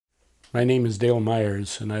My name is Dale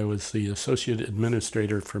Myers, and I was the Associate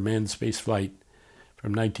Administrator for Manned Spaceflight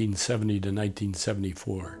from 1970 to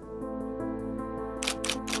 1974.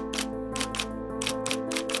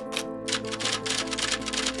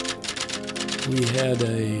 We had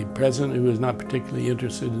a president who was not particularly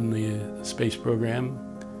interested in the space program.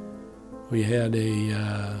 We had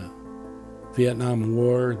a Vietnam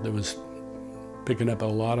War that was picking up a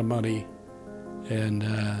lot of money, and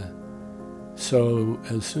so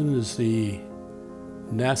as soon as the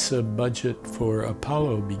NASA budget for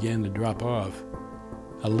Apollo began to drop off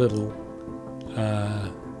a little,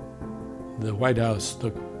 the White House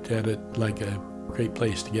looked at it like a great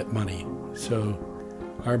place to get money. So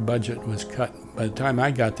our budget was cut. By the time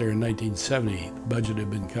I got there in 1970, the budget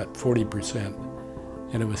had been cut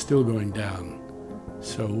 40%, and it was still going down.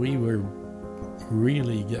 So we were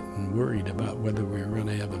really getting worried about whether we were going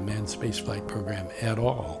to have a manned spaceflight program at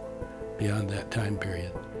all beyond that time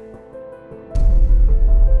period.